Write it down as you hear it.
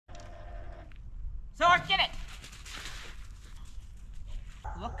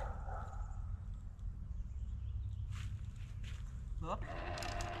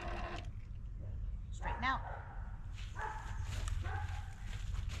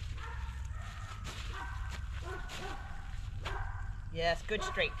Yes, good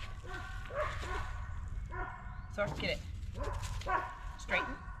straight. So get it.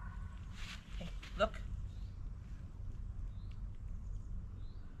 Straighten. Okay, look.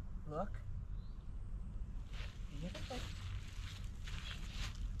 Look. Beautiful.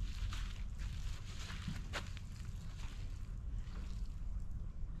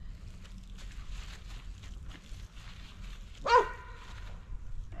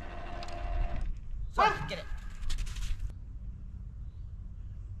 So get it.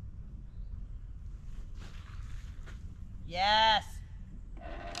 Yes.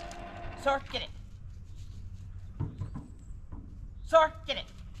 Sort, get it. Sort, get it.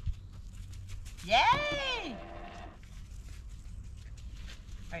 Yay!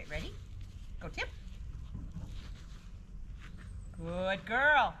 All right, ready? Go tip. Good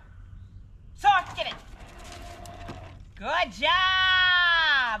girl. Sort, get it. Good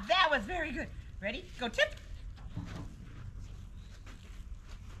job. That was very good. Ready? Go tip.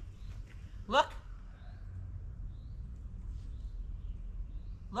 Look.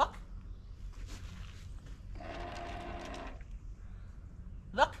 Look.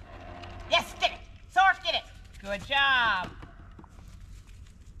 Look. Yes, get it. Source, get it. Good job.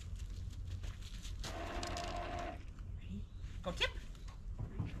 Ready? Go tip.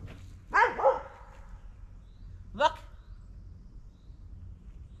 Look.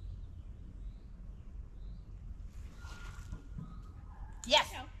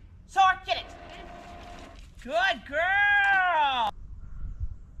 Yes. Source, get it. Good girl.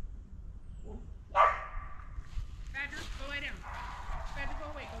 Badger, go lie down. Badger, go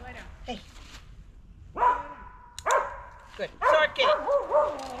away. Go lie down. Hey. Good. Sword, get it. Go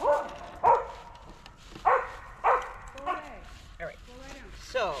away. All right. Go lie down.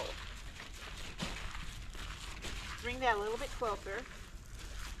 So, bring that a little bit closer.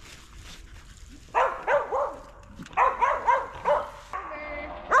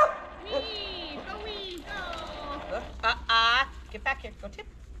 Weave. Go weave. Go. Look. Get back here. Go tip.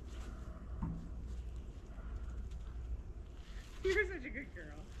 You're such a good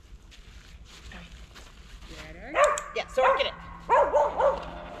girl. Get her. Yeah, sword, get it.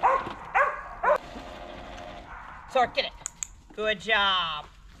 Sword, get it. Good job.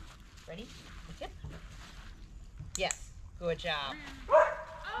 Ready? Go tip. Yes. Good job.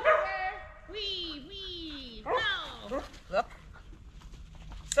 Over. Weave. Weave. Go. Look.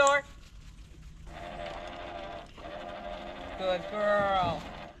 Sword. Good girl.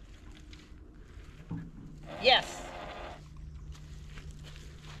 Yes.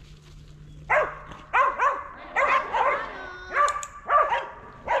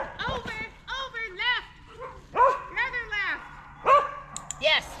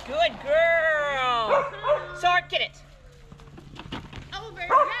 Yes, good girl. Sword, get it. Over,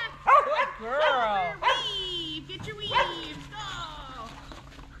 left. Good girl. Over, weave. Get your weaves. Go.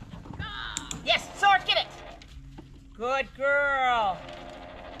 Go. Yes, sword, get it. Good girl.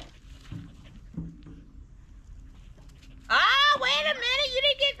 Wait a minute. You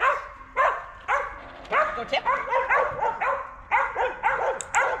didn't get... Go tip.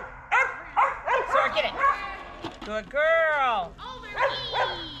 Sword, get it. Good girl. Over,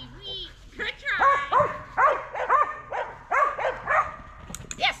 weave. Weave. Good try.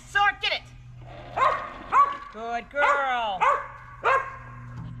 Yes, sword, get it. Good girl.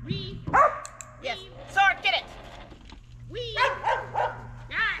 Weave. Yes, sword, get it. Weave.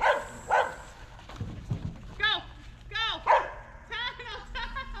 Yes. Go. Go. Tunnel.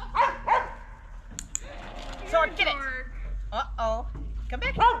 Sword, get it. Uh-oh. Come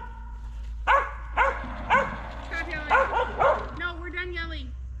back. Stop yelling. No, we're done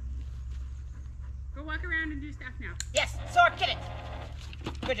yelling. Go walk around and do stuff now. Yes, sword, get it.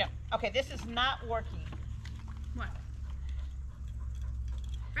 Good job. Okay, this is not working. What?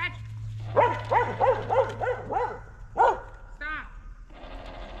 Badge. Stop.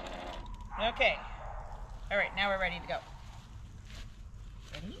 Okay. All right, now we're ready to go.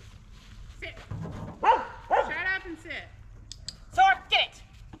 Ready? Sit. Shut up and sit. Sword, get it.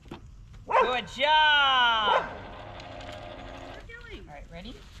 Good job. What are you doing? All right,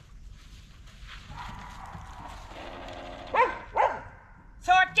 ready?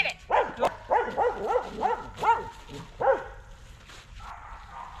 Sword, get it. Good.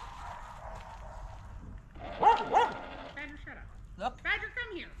 Badger, shut up. Look. Badger,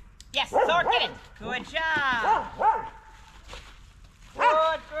 come here. Yes, sword, get it. Good job.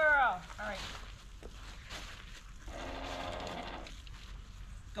 Good girl. All right.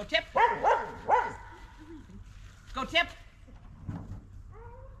 Go tip. Go tip.